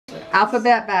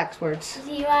Alphabet backwards.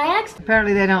 Z-Y-X.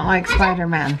 Apparently they don't like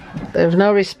Spider-Man. There's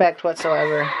no respect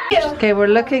whatsoever. Okay, we're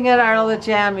looking at all the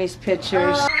Jammies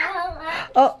pictures.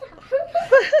 Oh.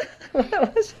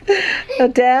 What was a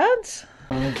dance?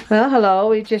 Well, hello.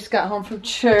 We just got home from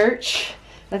church.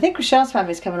 I think Rochelle's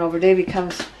family's coming over. Davey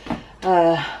comes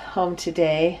home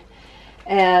today.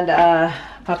 And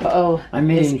Papa O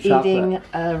is eating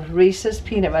a Reese's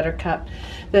peanut butter cup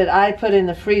that I put in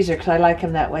the freezer because I like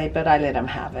him that way, but I let him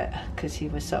have it because he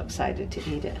was so excited to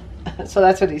eat it. So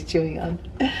that's what he's chewing on.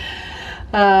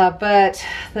 But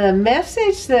the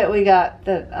message that we got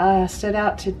that stood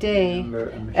out today,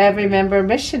 every member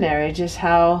missionary, just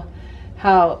how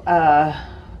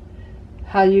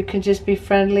you can just be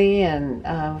friendly and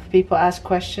if people ask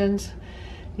questions,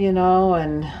 you know,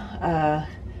 and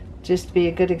just be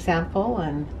a good example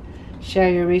and share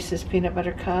your Reese's peanut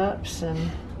butter cups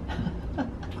and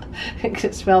you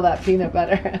can smell that peanut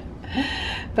butter.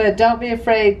 But don't be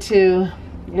afraid to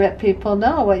let people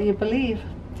know what you believe.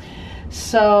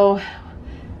 So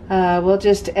we'll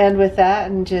just end with that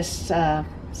and just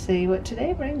see what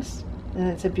today brings. And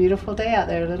it's a beautiful day out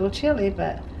there, a little chilly,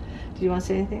 but do you want to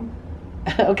say anything?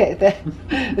 Okay,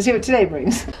 let's see what today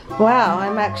brings. Wow,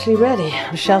 I'm actually ready.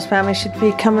 Rochelle's family should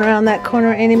be coming around that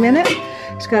corner any minute.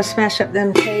 Just gotta smash up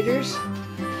them taters.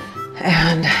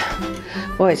 And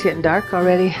boy, it's getting dark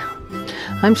already.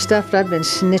 I'm stuffed, I've been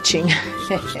snitching.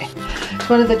 It's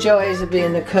one of the joys of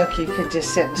being the cook. You can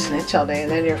just sit and snitch all day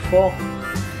and then you're full.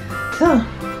 So,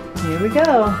 here we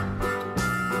go.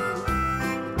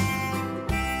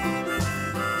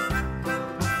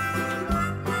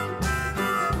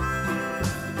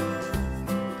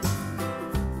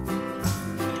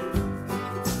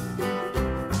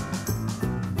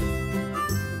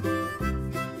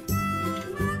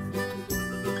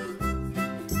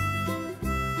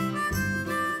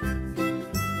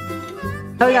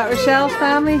 We got Rochelle's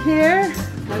family here.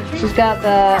 She's got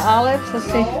the olives. Let's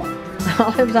see.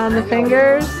 Olives on the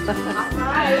fingers.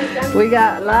 We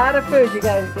got a lot of food you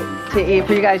guys to eat,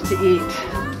 for you guys to eat.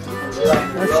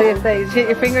 Let's see if they get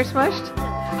your fingers smushed.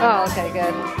 Oh, okay,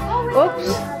 good.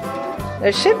 Oops.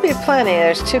 There should be plenty.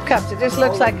 There's 2 cups. It just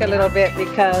looks like a little bit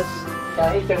because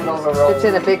it's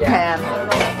in a big pan.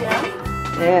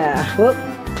 Yeah. Whoop.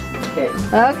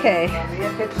 Okay.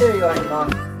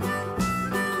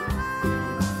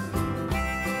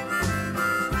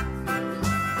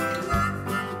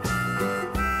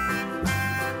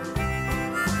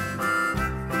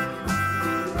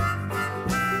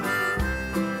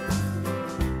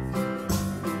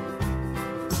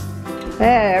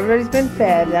 There, everybody's been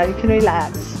fed. Now you can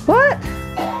relax. What?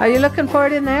 Are you looking for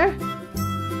it in there?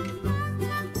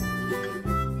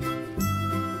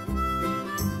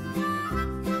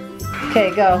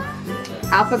 Okay, go.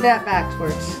 Alphabet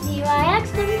backwards.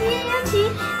 Z-Y-X,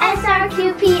 W-T,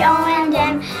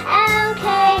 S-R-Q-P-O-N-M,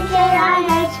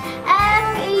 L-K-K-I-H,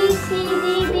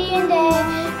 F-E-C-D-B and A.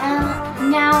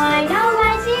 Now I know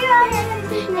my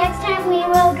Z-Y-X. Next time we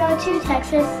will go to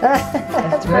Texas.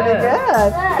 That's pretty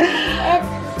good.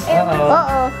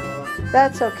 Uh-oh.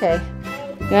 That's okay.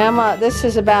 Grandma, this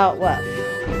is about what?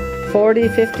 40,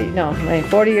 50, no,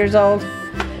 40 years old.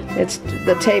 It's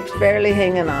the tape's barely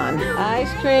hanging on. Ice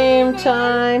cream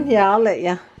time. Yeah, I'll let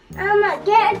you.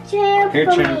 Get a chair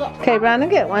for me. Okay, Brandon,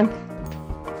 get one.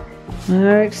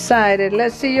 We're excited.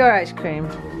 Let's see your ice cream.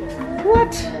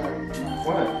 What?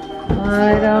 What?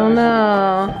 I don't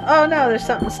know. Oh no, there's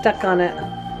something stuck on it.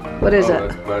 What is it?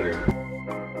 That's butter.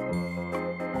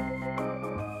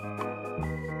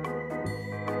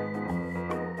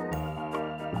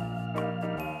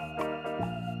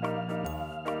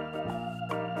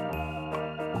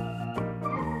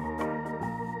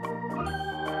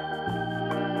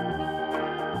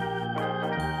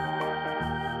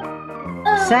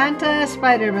 Santa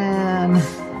Spider-Man. Yo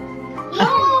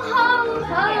ho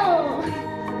ho!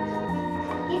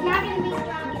 He's not gonna be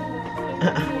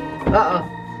strong. Uh-oh.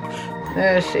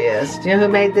 There she is. Do you know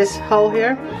who made this hole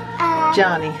here?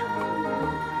 Johnny.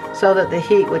 So that the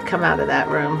heat would come out of that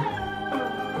room.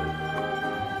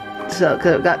 So,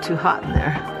 because it got too hot in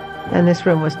there. And this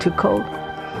room was too cold.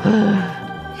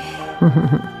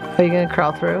 Are you going to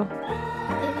crawl through?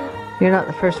 You're not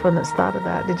the first one that's thought of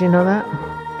that. Did you know that?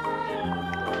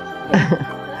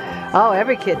 Oh,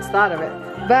 every kid's thought of it.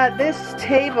 But this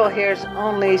table here's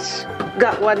only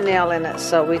got 1 nail in it,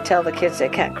 so we tell the kids they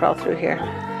can't crawl through here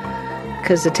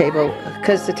because the table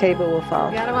will fall.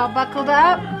 You got them all buckled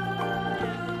up?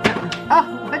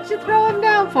 Oh, what'd you throw him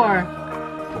down for?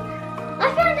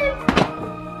 I found him.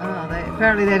 Oh,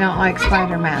 apparently they don't like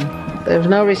Spider-Man. There's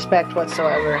no respect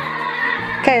whatsoever.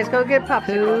 Okay, let's go get Pop.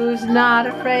 Who's not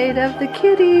afraid of the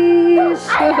kitties?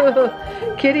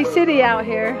 Kitty City out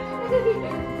here.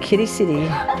 Kitty City.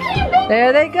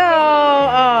 There they go.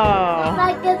 Oh.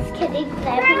 Like this kitty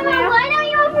everywhere. Why don't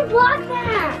you ever block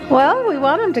that? Well, we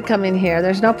want them to come in here.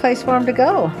 There's no place for them to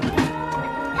go.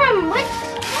 What?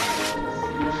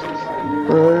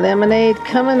 Lemonade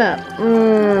coming up.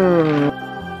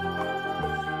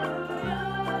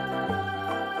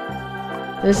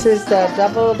 This is the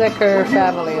double-decker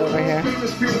family over here.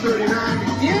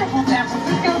 Beautiful San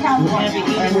Francisco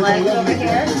California. Legs over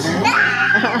here.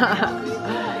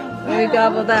 We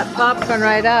gobbled that popcorn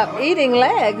right up. Eating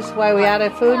legs? Why, we out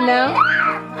of food now?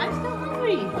 I'm still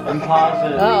hungry. I'm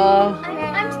positive. Uh-oh.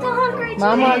 I'm still hungry too.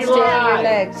 Mom wants to eat your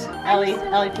legs. Ellie,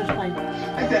 push play.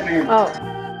 Oh.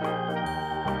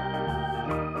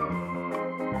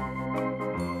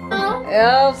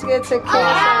 Elves gets a kiss.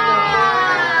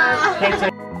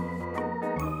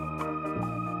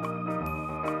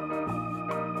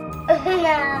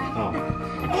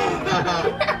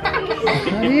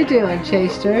 What are you doing,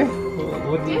 Chaster?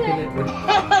 What do you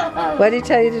What did he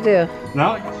tell you to do?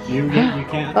 No, you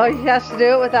can't. Oh, he has to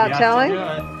do it without You have telling? to do it.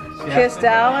 She has Kiss to do it.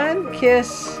 Dallin.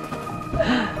 Kiss.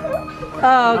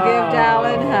 Oh, give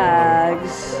Dallin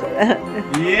hugs.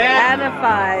 Yeah. And a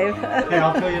 5. Okay,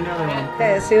 I'll tell you another one.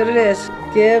 Okay, let's see what it is.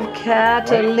 Give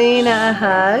Catalina a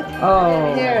hug.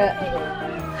 Oh. Hear it.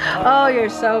 Oh, you're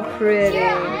so pretty.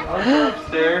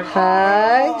 Upstairs.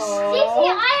 Hugs. Cece,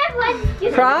 I have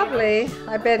one. Probably.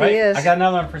 I bet he Wait, is. I got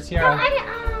another one for No, Sierra.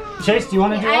 Chase, do you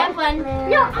want to do I one? have one.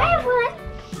 No, I have one.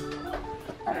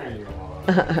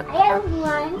 I have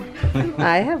one.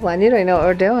 I have one. You don't even know what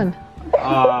we're doing.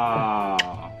 Oh.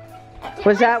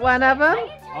 Was that one of them?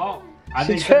 Oh. I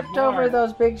She think tripped there's more. over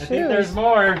those big I think there's shoes.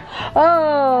 more.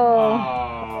 Oh.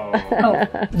 Oh.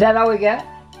 Is that all we got?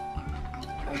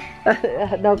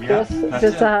 No kiss, that's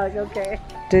just it. a hug. Okay.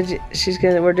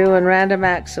 We're doing random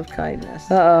acts of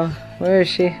kindness. Uh oh, where is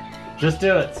she? Just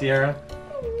do it, Sierra.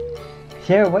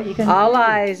 Sierra, what you gonna All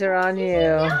eyes are on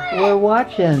you. We're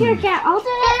watching. Here, Cat, I'll do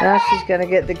it. Now she's gonna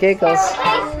get the giggles.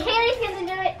 Kaylee's gonna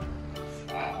do it.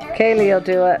 Kaylee will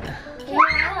do it.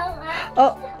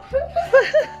 Oh,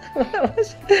 what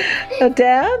was a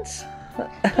dance?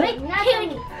 Wait,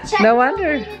 Kaylee. No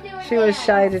wonder she was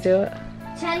shy to do it.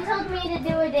 Chen told me to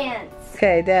do a dance.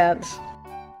 Okay, dance.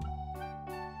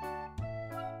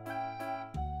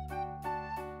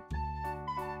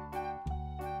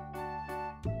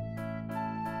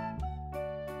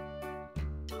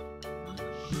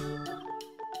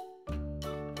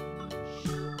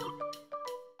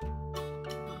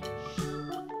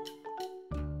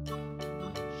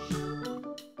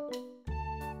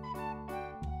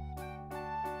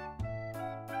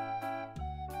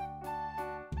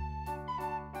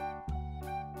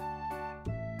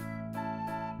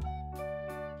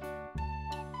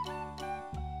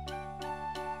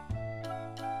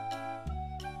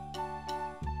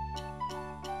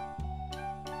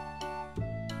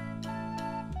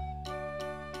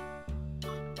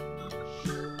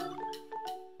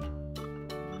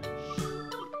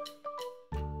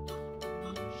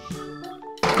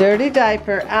 Dirty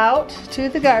diaper out to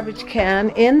the garbage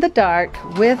can in the dark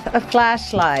with a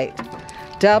flashlight.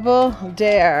 Double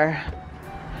dare.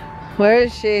 Where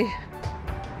is she?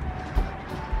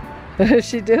 Is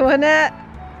she doing it?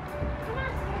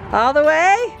 All the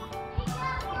way?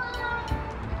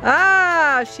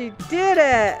 Ah, she did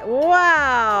it.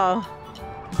 Wow.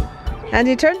 And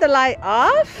you turned the light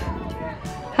off?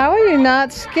 How are you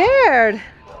not scared?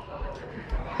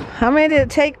 How many did it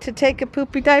take to take a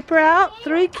poopy diaper out?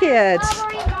 3 kids.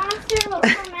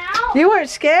 You weren't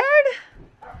scared?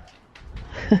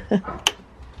 You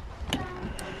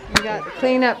got the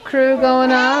cleanup crew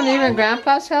going on. Even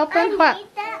Grandpa's helping? What?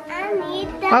 I need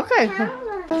that. Okay.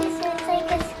 This is like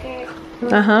a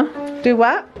skirt. Uh-huh. Do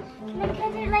what? Look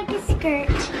at it like a skirt.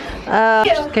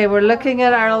 Okay, we're looking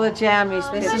at our little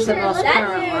jammies. This is the most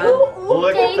current one.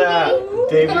 Look at that.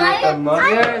 Davey with the mother.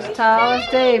 You're as tall as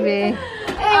Davey.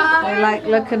 They like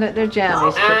looking at their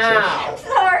jammies pictures.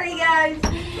 Sorry, guys.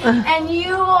 And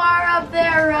you are up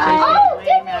there, right? Oh,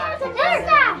 Davey has another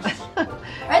dash.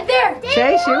 Right there.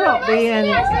 Chase, you won't be in,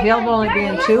 he'll only be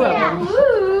in 2 of them.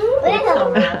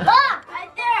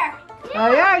 Right there.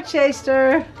 Oh, you are,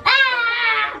 Chaster.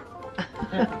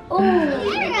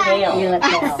 You look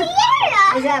pale.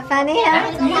 Is that funny,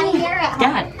 huh?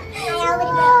 Dad.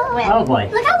 Wait. Oh boy.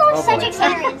 Look how long Cedric's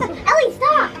hair is. Ellie,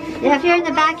 stop. Yeah, if you're in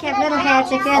the back, you have little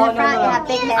heads. If you're in the front, you have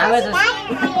big I heads. was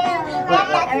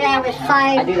Every day with 5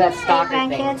 I do that 8 stalker thing.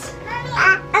 grandkids.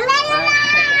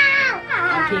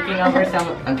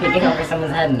 I'm peeking over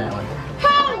someone's head in that one.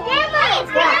 Hey, Grandma,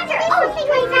 it's Grandma. Oh,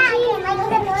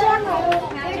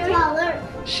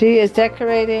 She is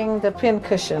decorating the pin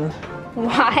cushion.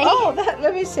 Why? Oh,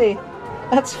 let me see.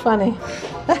 That's funny.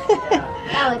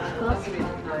 That looks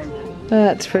cool.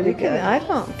 That's pretty good. I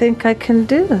don't think I can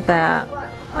do that.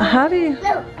 How do you?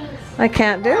 I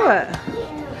can't do it.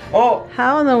 Oh!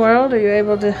 How in the world are you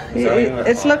able to?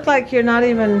 It's looked like you're not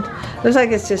even. Looks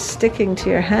like it's just sticking to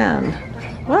your hand.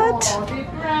 What?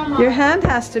 Your hand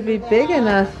has to be big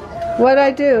enough. What'd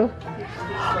I do?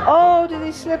 Oh, did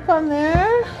he slip on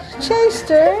there? Chased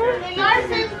her.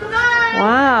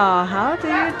 Wow, how do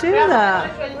you do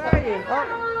that? Where are you?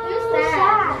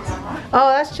 Oh,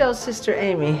 that's Joe's sister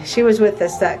Amy. She was with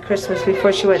us that Christmas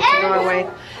before she went to Norway.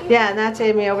 Yeah, and that's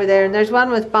Amy over there. And there's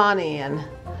one with Bonnie and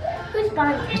Who's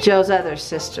Bonnie? Joe's other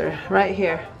sister, right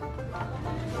here.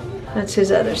 That's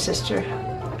his other sister.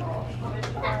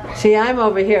 See, I'm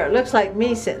over here. It looks like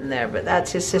me sitting there, but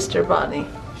that's his sister Bonnie.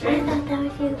 I thought that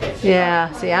was you.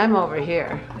 Yeah, see, I'm over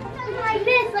here. Like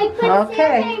this, like put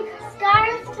Okay.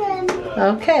 scarves and...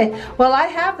 Okay, well, I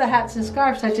have the hats and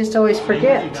scarves. I just always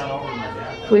forget.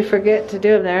 We forget to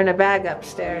do them. They're in a bag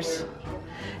upstairs.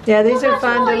 Yeah, these are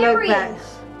fun to look back.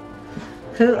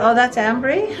 Who? Oh, that's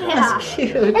Ambry? That's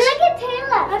cute. And look at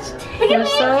Taylor. They're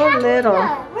so little.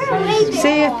 We're amazing.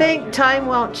 See, you think time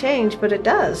won't change, but it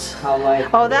does.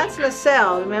 Oh, that's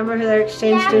LaSalle. Remember their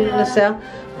exchange student, LaSalle?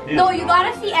 No, you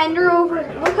gotta see Ender over.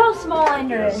 Look how small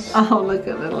Ender is. Oh, look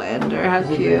at little Ender. How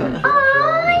cute.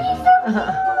 Oh, he's so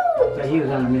cute. But he was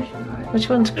on a mission, right? Which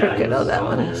one's crooked? Oh, that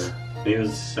one is. He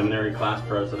was seminary class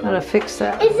president. How to fix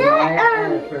that? Is I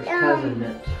had that, a first cousin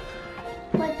that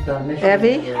the mission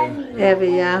Evie,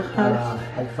 yeah.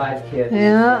 had 5 kids.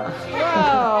 Yeah.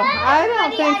 Oh, I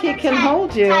don't think he can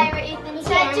hold you. Oh,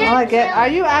 I get. Are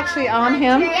you actually on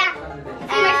him?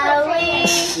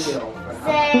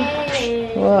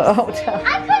 Whoa.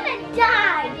 I could've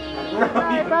died.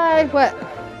 Bye bye. What?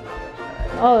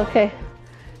 Oh, okay.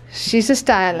 She's a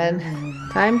styling.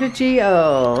 Time to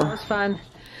G.O. It was fun.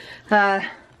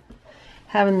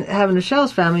 Having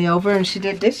Michelle's family over, and she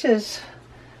did dishes.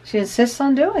 She insists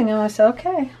on doing them. I said,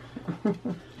 okay.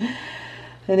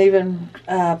 And even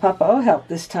Papa O helped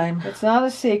this time. It's not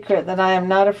a secret that I am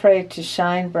not afraid to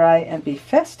shine bright and be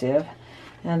festive,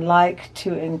 and like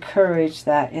to encourage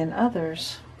that in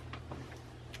others.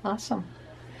 Awesome.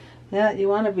 Yeah, you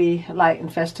want to be light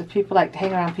and festive. People like to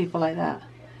hang around people like that.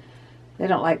 They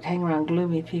don't like to hang around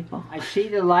gloomy people. I see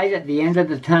the light at the end of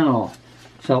the tunnel,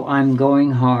 so I'm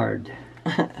going hard.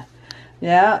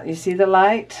 Yeah, you see the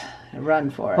light? Run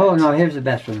for it. Oh no, here's the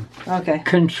best one. Okay.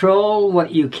 Control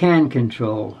what you can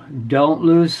control. Don't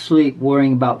lose sleep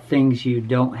worrying about things you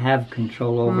don't have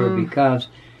control over, because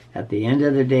at the end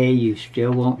of the day, you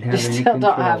still won't have You any still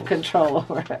control. don't have control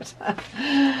over it.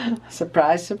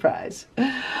 Surprise, surprise.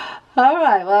 All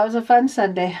right, well, it was a fun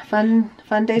Sunday. Fun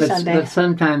day Sunday. But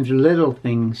sometimes little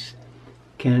things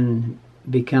can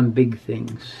become big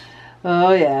things.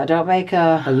 Oh yeah, don't make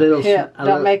a little hill. a Don't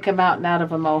little- make a mountain out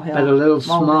of a molehill. But a little Molehill.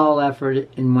 small effort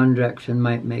in one direction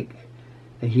might make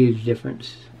a huge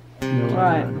difference. in the long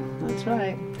Right, run. that's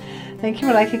right. Thank you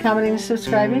for liking, commenting, and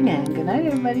subscribing, and good night,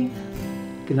 everybody.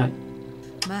 Good night.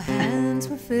 My hands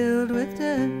were filled with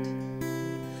dirt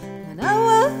when I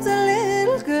was a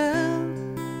little girl.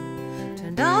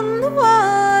 Turned on the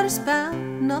water spout,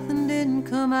 nothing didn't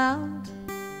come out.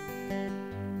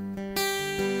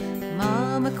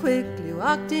 Mama quickly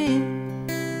walked in,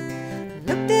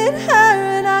 looked at her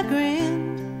and I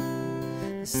grinned.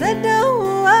 I said, don't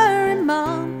worry,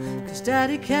 Mom, 'cause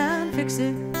Daddy can fix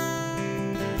it.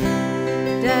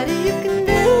 Daddy, you can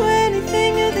do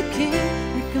anything you're the king.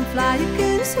 You can fly, you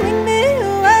can swing me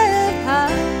way up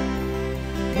high.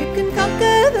 You can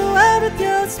conquer the world with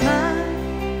your smile.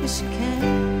 Yes, you can.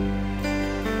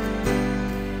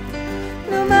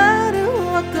 No matter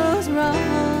what goes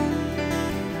wrong,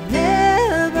 you're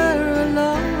never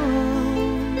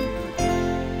alone.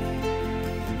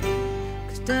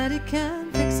 'Cause Daddy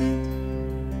can fix it.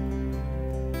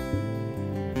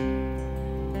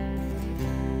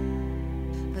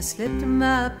 I slipped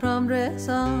my prom dress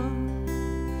on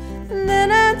and then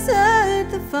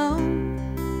answered the phone.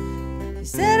 He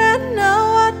said, I know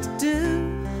what to do,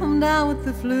 I'm down with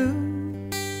the flu.